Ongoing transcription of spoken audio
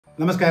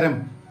നമസ്കാരം.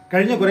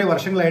 കഴിഞ്ഞ കുറേ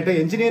വർഷങ്ങളായിട്ട്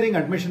എഞ്ചിനീയറിംഗ്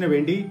അഡ്മിഷന്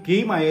വേണ്ടി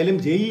കീം ആയാലും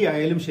ജെഇ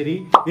ആയാലും ശരി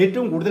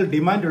ഏറ്റവും കൂടുതൽ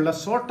ഡിമാൻഡുള്ള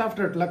സോർട്ട്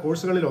ആഫ്റ്റർ ആയിട്ടുള്ള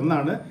കോഴ്സുകളിൽ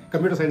ഒന്നാണ്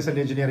കമ്പ്യൂട്ടർ സയൻസ്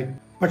ആൻഡ് എഞ്ചിനീയറിംഗ്.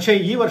 പക്ഷേ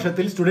ഈ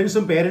വർഷത്തിൽ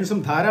സ്റ്റുഡൻസും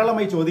പേരൻസും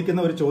ധാരാളമായി ചോദിക്കുന്ന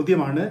ഒരു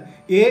ചോദ്യമാണ്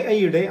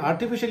AI-യുടെ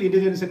ആർട്ടിഫിഷ്യൽ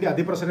ഇന്റലിജൻസിന്റെ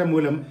അതിപ്രസരം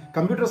മൂലം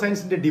കമ്പ്യൂട്ടർ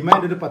സയൻസിന്റെ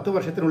ഡിമാൻഡ് ഒരു 10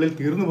 വർഷത്തിനുള്ളിൽ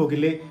തീർന്നു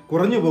പോകില്ലേ,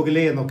 കുറഞ്ഞു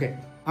പോകില്ലേ എന്നൊക്കെ.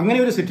 അങ്ങനെ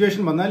ഒരു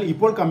സിറ്റുവേഷൻ വന്നാൽ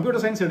ഇപ്പോൾ കമ്പ്യൂട്ടർ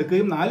സയൻസ്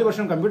എടുക്കുകയും 4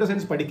 വർഷം കമ്പ്യൂട്ടർ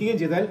സയൻസ് പഠിക്കുകയും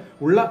ചെയ്താൽ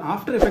ഉള്ള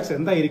ആഫ്റ്റർ എഫക്ട്സ്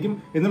എന്തായിരിക്കും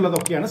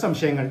എന്നുള്ളതൊക്കെയാണ്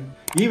സംശയങ്ങൾ.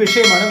 ഈ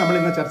വിഷയമാണ് നമ്മൾ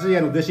ഇന്ന് ചർച്ച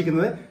ചെയ്യാൻ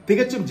ഉദ്ദേശിക്കുന്നത്.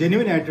 തികച്ചും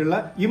ജെന്യുവൻ ആയിട്ടുള്ള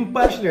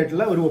ഇംപാർഷ്യൽ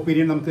ആയിട്ടുള്ള ഒരു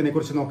ഒപ്പീനിയൻ നമുക്ക്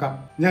ഇതിനെക്കുറിച്ച് നോക്കാം.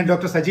 ഞാൻ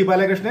doctor Saji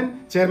Balakrishnan,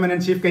 chairman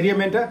and chief career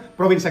mentor,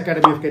 province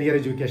academy of career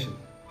education.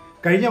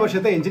 കഴിഞ്ഞ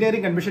വർഷത്തെ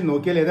എഞ്ചിനീയറിംഗ് അഡ്മിഷൻ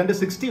നോക്കിയാൽ ഏതാണ്ട്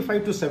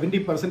 65 to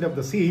 70% of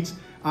the seats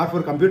are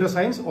for computer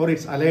science or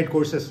it's allied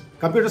courses.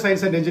 Computer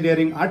science and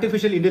engineering,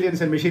 artificial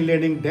intelligence and machine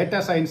learning, data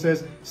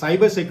sciences,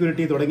 cyber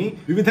security തുടങ്ങി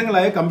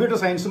വിവിധങ്ങളായ computer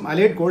സയൻസും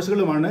allied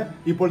കോഴ്സുകളുമാണ്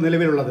ഇപ്പോൾ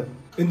നിലവിലുള്ളത്.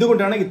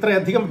 എന്തുകൊണ്ടാണ്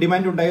ഇത്രയധികം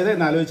ഡിമാൻഡ് ഉണ്ടായത്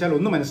എന്ന് ആലോചിച്ചാൽ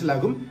ഒന്ന്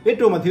മനസ്സിലാകും.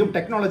 ഏറ്റവും അധികം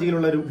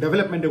ടെക്നോളജിയിലുള്ള ഒരു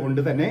ഡെവലപ്മെന്റ്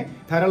കൊണ്ട് തന്നെ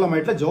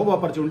ധാരാളമായിട്ടുള്ള ജോബ്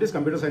ഓപ്പർച്യൂണിറ്റീസ്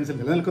കമ്പ്യൂട്ടർ സയൻസിൽ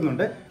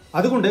നിലനിൽക്കുന്നുണ്ട്.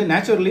 അതുകൊണ്ട്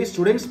naturally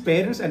students,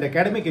 parents and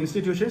academic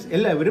institutions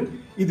എല്ലാവരും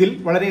ഇതിൽ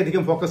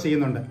വളരെയധികം ഫോക്കസ്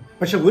ചെയ്യുന്നുണ്ട്.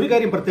 പക്ഷെ ഒരു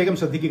കാര്യം പ്രത്യേകം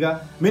ശ്രദ്ധിക്കുക,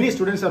 many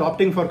students are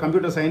opting for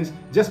computer science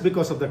just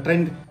because of the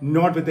trend,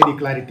 not with any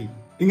clarity.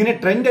 ഇങ്ങനെ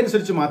ട്രെൻഡ്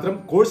അനുസരിച്ച് മാത്രം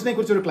കോഴ്സിനെ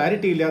കുറിച്ച് ഒരു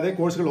ക്ലാരിറ്റി ഇല്ലാതെ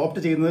കോഴ്സുകൾ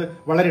ഓപ്റ്റ് ചെയ്യുന്നത്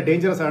വളരെ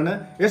ഡേഞ്ചറസ് ആണ്.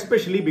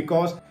 Especially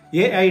because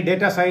AI,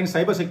 data science,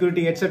 cyber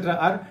security et cetera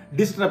R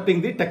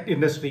ഡിസ്ട്രപ്റ്റിംഗ് the tech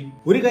industry.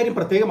 ഒരു കാര്യം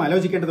പ്രത്യേകം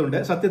ആലോചിക്കേണ്ടതുണ്ട്.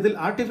 സത്യത്തിൽ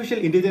ആർട്ടിഫിഷ്യൽ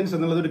ഇന്റലിജൻസ്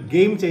എന്നുള്ളത് ഒരു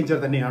ഗെയിം ചേഞ്ചർ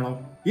തന്നെയാണോ?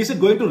 Is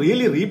it going to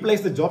really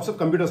replace the jobs of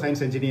computer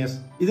science engineers?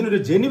 ഇതിനൊരു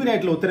ജെന്യുവൻ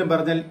ആയിട്ടുള്ള ഉത്തരം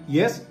പറഞ്ഞാൽ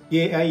yes,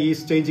 AI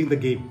is changing the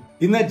game.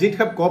 ഇന്ന്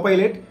ജിറ്റ്ഹബ്,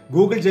 കോപൈലറ്റ്,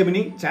 ഗൂഗിൾ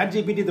ജെമിനി,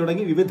 ChatGPT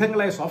തുടങ്ങി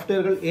വിവിധങ്ങളായ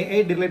സോഫ്റ്റ്വെയറുകൾ, AI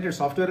റിലേറ്റഡ്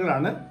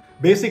സോഫ്റ്റ്വെയറുകളാണ്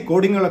ബേസിക്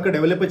കോഡിങ്ങുകളൊക്കെ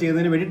ഡെവലപ്പ്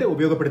ചെയ്യുന്നതിന് വേണ്ടിയിട്ട്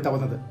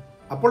ഉപയോഗപ്പെടുത്താവുന്നത്.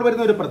 അപ്പോൾ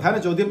വരുന്ന ഒരു പ്രധാന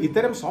ചോദ്യം,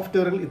 ഇത്തരം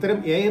സോഫ്റ്റ്വെയറുകൾ, ഇത്തരം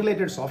AI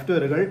റിലേറ്റഡ്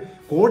സോഫ്റ്റ്വെയറുകൾ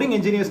കോഡിംഗ്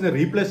എഞ്ചിനീയേഴ്സിനെ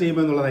റീപ്ലേസ്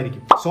ചെയ്യുമോ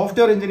എന്നുള്ളതായിരിക്കും.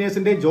 സോഫ്റ്റ്വെയർ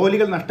എഞ്ചിനീയേഴ്സിന്റെ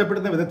ജോലികൾ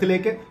നഷ്ടപ്പെടുന്ന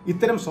വിധത്തിലേക്ക്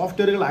ഇത്തരം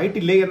സോഫ്റ്റ്വെയറുകൾ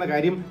ആയിട്ടില്ലേ എന്ന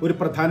കാര്യം ഒരു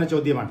പ്രധാന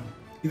ചോദ്യമാണ്.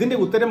 ഇതിന്റെ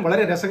ഉത്തരം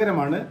വളരെ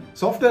രസകരമാണ്.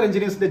 സോഫ്റ്റ്വെയർ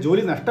എഞ്ചിനീയേഴ്സിന്റെ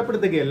ജോലി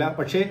നഷ്ടപ്പെടുത്തുകയല്ല,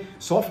 പക്ഷേ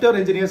സോഫ്റ്റ്വെയർ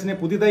എഞ്ചിനീയേഴ്സിനെ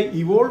പുതിയതായി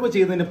ഇവോൾവ്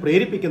ചെയ്യുന്നതിന്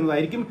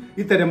പ്രേരിപ്പിക്കുന്നതായിരിക്കും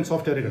ഇത്തരം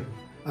സോഫ്റ്റ്വെയറുകൾ.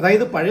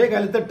 അതായത് പഴയ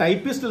കാലത്ത്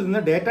ടൈപ്പിസ്റ്റിൽ നിന്ന്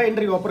ഡാറ്റ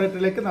എൻട്രി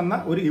ഓപ്പറേറ്ററിലേക്ക് വന്ന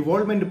ഒരു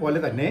ഇവോൾവ്മെന്റ് പോലെ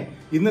തന്നെ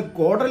ഇന്ന്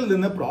കോഡറിൽ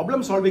നിന്ന്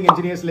പ്രോബ്ലം സോൾവിംഗ്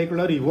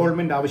എഞ്ചിനീയേഴ്സിലേക്കുള്ള ഒരു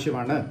ഇവോൾവ്മെന്റ്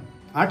ആവശ്യമാണ്.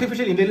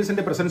 ആർട്ടിഫിഷ്യൽ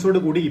ഇന്റലിജൻസിന്റെ പ്രസൻസോട്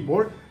കൂടി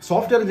ഇപ്പോൾ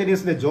സോഫ്റ്റ്വെയർ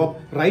എഞ്ചിനീയേഴ്സിന്റെ ജോബ്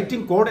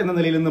റൈറ്റിംഗ് കോഡ് എന്ന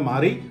നിലയിൽ നിന്ന്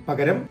മാറി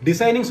പകരം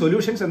ഡിസൈനിങ്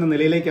സൊല്യൂഷൻസ് എന്ന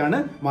നിലയിലേക്കാണ്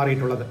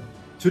മാറിയിട്ടുള്ളത്.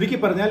 ചുരുക്കി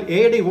പറഞ്ഞാൽ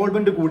AI-യുടെ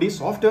ഇവോൾവ്മെന്റ് കൂടി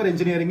സോഫ്റ്റ്വെയർ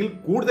എഞ്ചിനീയറിംഗിൽ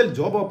കൂടുതൽ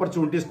ജോബ്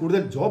ഓപ്പർച്യൂണിറ്റീസ്,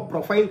 കൂടുതൽ ജോബ്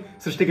പ്രൊഫൈൽ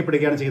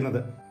സൃഷ്ടിക്കപ്പെടുകയാണ്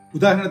ചെയ്യുന്നത്.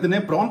 ഉദാഹരണത്തിന്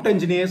prompt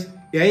engineers,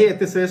 AI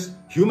എത്തിസിസ്റ്റ്,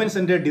 human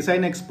centred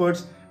design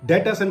experts,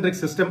 data centric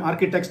system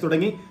architects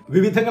തുടങ്ങി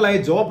വിവിധങ്ങളായ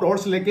ജോബ്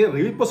റോൾസിലേക്ക്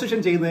റീപൊസിഷൻ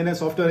ചെയ്യുന്നതിന്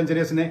സോഫ്റ്റ്വെയർ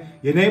എഞ്ചിനീയേഴ്സിനെ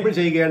എനേബിൾ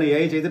ചെയ്യുകയാണ്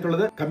AI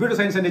ചെയ്തിട്ടുള്ളത്. കമ്പ്യൂട്ടർ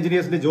സയൻസ് ആൻഡ്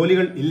എഞ്ചിനീയേഴ്സിന്റെ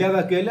ജോലികൾ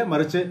ഇല്ലാതാക്കുകയല്ല,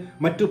 മറിച്ച്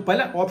മറ്റു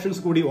പല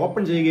ഓപ്ഷൻസ് കൂടി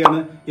ഓപ്പൺ ചെയ്യുകയാണ്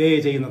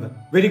AI ചെയ്യുന്നത്.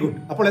 Very good.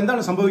 അപ്പോൾ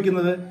എന്താണ്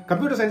സംഭവിക്കുന്നത്?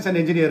 കമ്പ്യൂട്ടർ സയൻസ്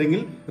ആൻഡ്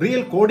എഞ്ചിനീയറിംഗിൽ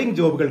റിയൽ കോഡിംഗ്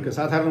ജോബുകൾക്ക്,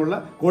 സാധാരണയുള്ള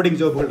കോഡിംഗ്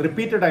ജോബുകൾ,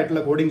 റിപ്പീറ്റഡ്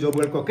ആയിട്ടുള്ള കോഡിംഗ്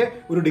ജോബുകൾക്കൊക്കെ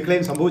ഒരു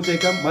ഡിക്ലൈൻ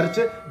സംഭവിച്ചേക്കാം.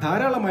 മറിച്ച്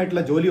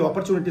ധാരാളമായിട്ടുള്ള ജോലി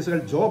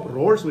ഓപ്പർച്യൂണിറ്റീസുകൾ, job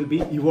Rolls will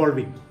be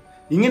evolving.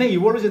 ഇങ്ങനെ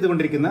ഇവോൾവ്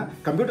ചെയ്തുകൊണ്ടിരിക്കുന്ന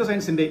കമ്പ്യൂട്ടർ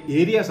സയൻസിന്റെ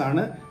ഏരിയാസ്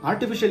ആണ്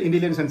artificial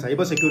intelligence and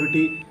cyber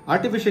security,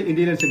 artificial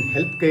intelligence in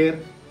health care,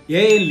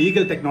 AI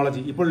legal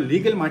technology. ഇപ്പോൾ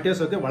ലീഗൽ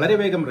മാറ്റേഴ്സ് ഒക്കെ വളരെ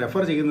വേഗം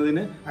റെഫർ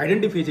ചെയ്യുന്നതിന്,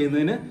 ഐഡന്റിഫൈ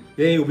ചെയ്യുന്നതിന്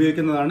AI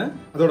ഉപയോഗിക്കുന്നതാണ്.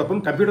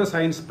 അതോടൊപ്പം computer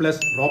science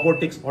plus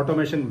robotics,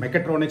 automation,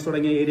 mechatronics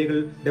തുടങ്ങിയ ഏരിയകൾ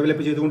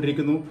ഡെവലപ്പ്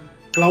ചെയ്തുകൊണ്ടിരിക്കുന്നു.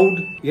 Cloud,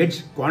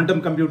 edge,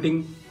 quantum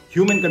computing,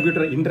 human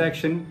computer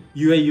interaction,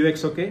 UI UX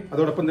ഒക്കെ,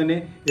 അതോടൊപ്പം തന്നെ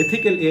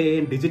എത്തിക്കൽ AI,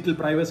 ഡിജിറ്റൽ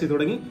പ്രൈവസി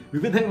തുടങ്ങി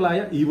വിവിധങ്ങളായ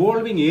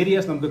ഇവോൾവിംഗ്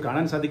ഏരിയാസ് നമുക്ക്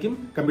കാണാൻ സാധിക്കും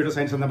കമ്പ്യൂട്ടർ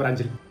സയൻസ് എന്ന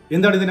ബ്രാഞ്ചിൽ.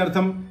 എന്താണ്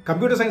ഇതിനർത്ഥം?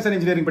 കമ്പ്യൂട്ടർ സയൻസ് ആൻഡ്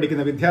എഞ്ചിനീയറിംഗ്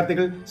പഠിക്കുന്ന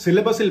വിദ്യാർത്ഥികൾ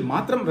സിലബസിൽ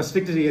മാത്രം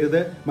റെസ്ട്രിക്ട്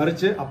ചെയ്യരുത്,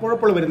 മറിച്ച്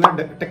അപ്പോൾ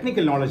വരുന്ന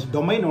technical knowledge,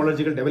 domain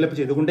നോളജുകൾ develop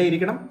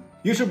ചെയ്തുകൊണ്ടേയിരിക്കണം.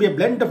 You should be a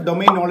blend of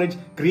domain knowledge,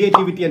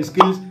 creativity and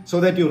skills so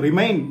that you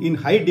remain in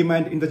high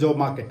demand in the job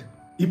market.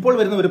 ഇപ്പോൾ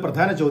വരുന്ന ഒരു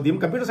പ്രധാന ചോദ്യം,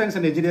 കമ്പ്യൂട്ടർ സയൻസ്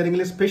ആൻഡ്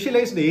എഞ്ചിനീയറിംഗിലെ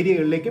സ്പെഷ്യലൈസ്ഡ്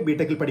ഏരിയകളിലേക്ക്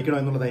ബിടെക്കിൽ പഠിക്കണോ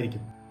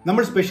എന്നുള്ളതായിരിക്കും.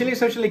 നമ്മൾ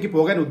സ്പെഷ്യലൈസേഷനിലേക്ക്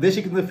പോകാൻ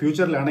ഉദ്ദേശിക്കുന്നത്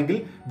ഫ്യൂച്ചറിലാണെങ്കിൽ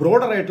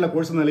ബ്രോഡർ ആയിട്ടുള്ള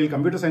കോഴ്സ് എന്ന നിലയിൽ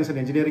കമ്പ്യൂട്ടർ സയൻസ്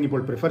ആൻഡ് എഞ്ചിനീയറിംഗ്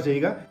ഇപ്പോൾ പ്രിഫർ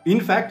ചെയ്യുക.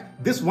 In fact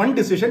this one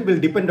decision will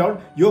depend on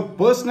your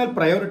personal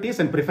priorities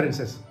and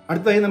preferences.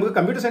 അടുത്തതായി നമുക്ക്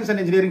കമ്പ്യൂട്ടർ സയൻസ്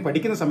ആൻഡ് എഞ്ചിനീയറിംഗ്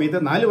പഠിക്കുന്ന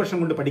സമയത്ത്, 4 വർഷം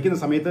കൊണ്ട് പഠിക്കുന്ന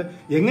സമയത്ത്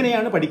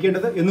എങ്ങനെയാണ്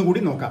പഠിക്കേണ്ടത്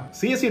എന്നുകൂടി നോക്കാം.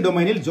 CSE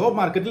ഡൊമൈനിൽ ജോബ്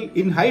മാർക്കറ്റിൽ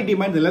ഇൻ ഹൈ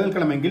ഡിമാൻഡ്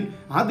നിലനിൽക്കണമെങ്കിൽ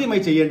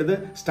ആദ്യമായി ചെയ്യേണ്ടത്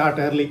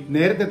സ്റ്റാർട്ട് ഏർലി,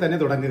 നേരത്തെ തന്നെ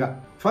തുടങ്ങുക.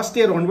 First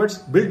year onwards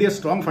build A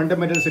strong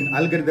fundamentals in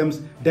algorithms,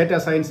 data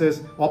sciences,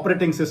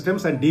 operating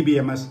systems and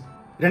DBMS.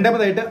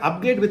 രണ്ടാമതായിട്ട്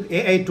upgrade with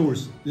AI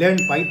tools, learn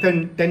Python,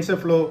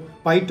 TensorFlow,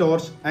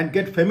 PyTorch and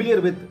get familiar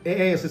with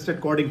AI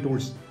assisted coding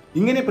tools.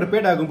 ഇങ്ങനെ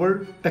prepared ആകുമ്പോൾ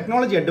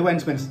technology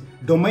advancements,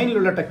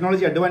 ഡൊമൈനിലുള്ള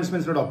technology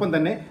അഡ്വാൻസ്മെന്റ്സിനോടൊപ്പം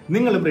തന്നെ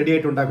നിങ്ങളും ready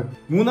ആയിട്ടുണ്ടാകും.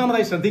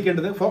 മൂന്നാമതായി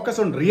ശ്രദ്ധിക്കേണ്ടത്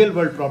focus on real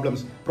world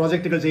problems.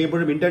 പ്രോജക്റ്റുകൾ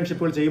ചെയ്യുമ്പോഴും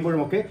ഇന്റേൺഷിപ്പുകൾ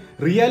ചെയ്യുമ്പോഴും ഒക്കെ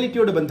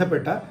റിയാലിറ്റിയോട്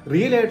ബന്ധപ്പെട്ട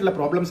റിയൽ ആയിട്ടുള്ള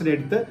പ്രോബ്ലംസിനെ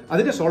എടുത്ത്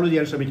അതിനെ സോൾവ്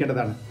ചെയ്യാൻ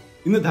ശ്രമിക്കേണ്ടതാണ്.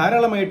 ഇന്ന്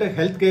ധാരാളമായിട്ട്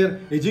health care,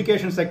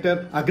 education sector,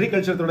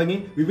 agriculture തുടങ്ങി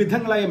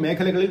വിവിധങ്ങളായ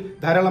മേഖലകളിൽ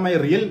ധാരാളമായ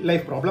റിയൽ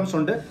ലൈഫ് പ്രോബ്ലംസ്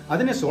ഉണ്ട്.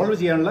 അതിനെ സോൾവ്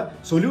ചെയ്യാനുള്ള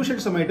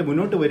സൊല്യൂഷൻസുമായിട്ട്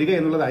മുന്നോട്ട് വരിക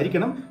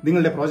എന്നുള്ളതായിരിക്കണം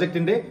നിങ്ങളുടെ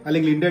പ്രോജക്റ്റിന്റെ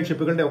അല്ലെങ്കിൽ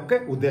ഇന്റേൺഷിപ്പുകളുടെ ഒക്കെ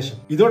ഉദ്ദേശം.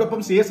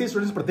 ഇതോടൊപ്പം CSE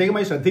സ്റ്റുഡൻസ്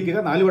പ്രത്യേകമായി ശ്രദ്ധിക്കുക,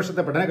 4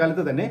 വർഷത്തെ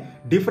പഠനകാലത്ത് തന്നെ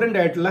ഡിഫറന്റ്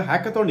ആയിട്ടുള്ള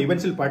ഹാക്കത്തോൺ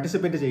ഇവന്റ്സിൽ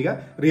പാർട്ടിസിപ്പേറ്റ് ചെയ്യുക.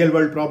 Real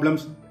world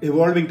problems,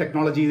 evolving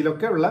technology,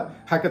 ഇതിലൊക്കെ ഉള്ള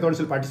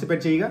ഹാക്കത്തോൺസിൽ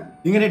പാർട്ടിസിപ്പേറ്റ് ചെയ്യുക.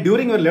 ഇങ്ങനെ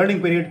during your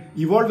learning period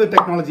evolve with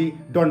technology,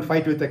 don't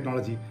fight with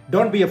technology,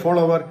 don't be A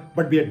follower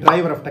but B A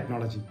driver of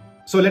technology.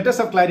 So let us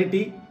have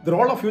clarity. The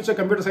role of future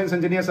computer science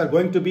engineers are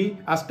going to be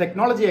as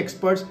technology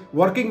experts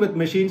working with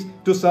machines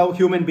to serve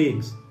human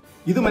beings.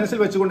 ഇത് മനസ്സിൽ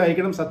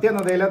വെച്ചുകൊണ്ടായിരിക്കണം സത്യ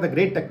നദേല, the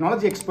great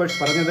technology experts,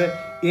 പറഞ്ഞത്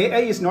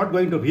AI is not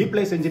going to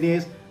replace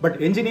engineers,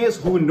 but engineers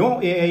who know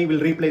AI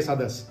will replace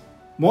others.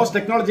 Most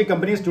technology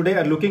companies today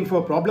are looking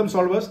for problem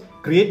solvers,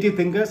 creative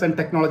thinkers and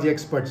technology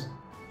experts.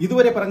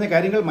 ഇതുവരെ പറഞ്ഞ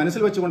കാര്യങ്ങൾ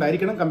മനസ്സിൽ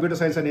വെച്ചുകൊണ്ടായിരിക്കണം computer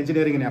science and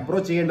എഞ്ചിനീയറിംഗിനെ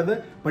approach ചെയ്യേണ്ടത്,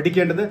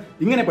 പഠിക്കേണ്ടത്.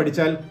 ഇങ്ങനെ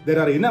പഠിച്ചാൽ there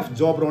are enough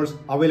job roles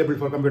available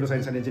for computer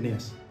science and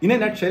engineers. In a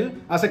nutshell,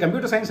 as a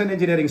computer science and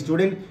engineering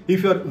student, if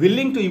you are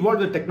willing to evolve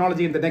the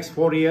technology in the next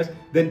 4 years,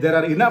 then there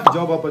are enough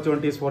job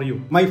opportunities for you.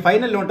 My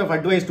final note of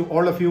advice to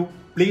all of you,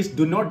 please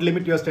do not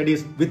limit your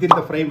studies within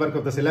the framework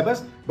of the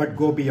syllabus, but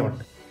go beyond.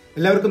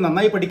 എല്ലാവർക്കും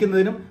നന്നായി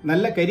പഠിക്കുന്നതിനും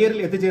നല്ല കരിയറിൽ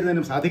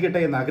എത്തിച്ചേരുന്നതിനും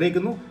സാധിക്കട്ടെ എന്ന്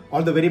ആഗ്രഹിക്കുന്നു.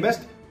 All the very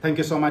best. Thank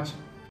you so much.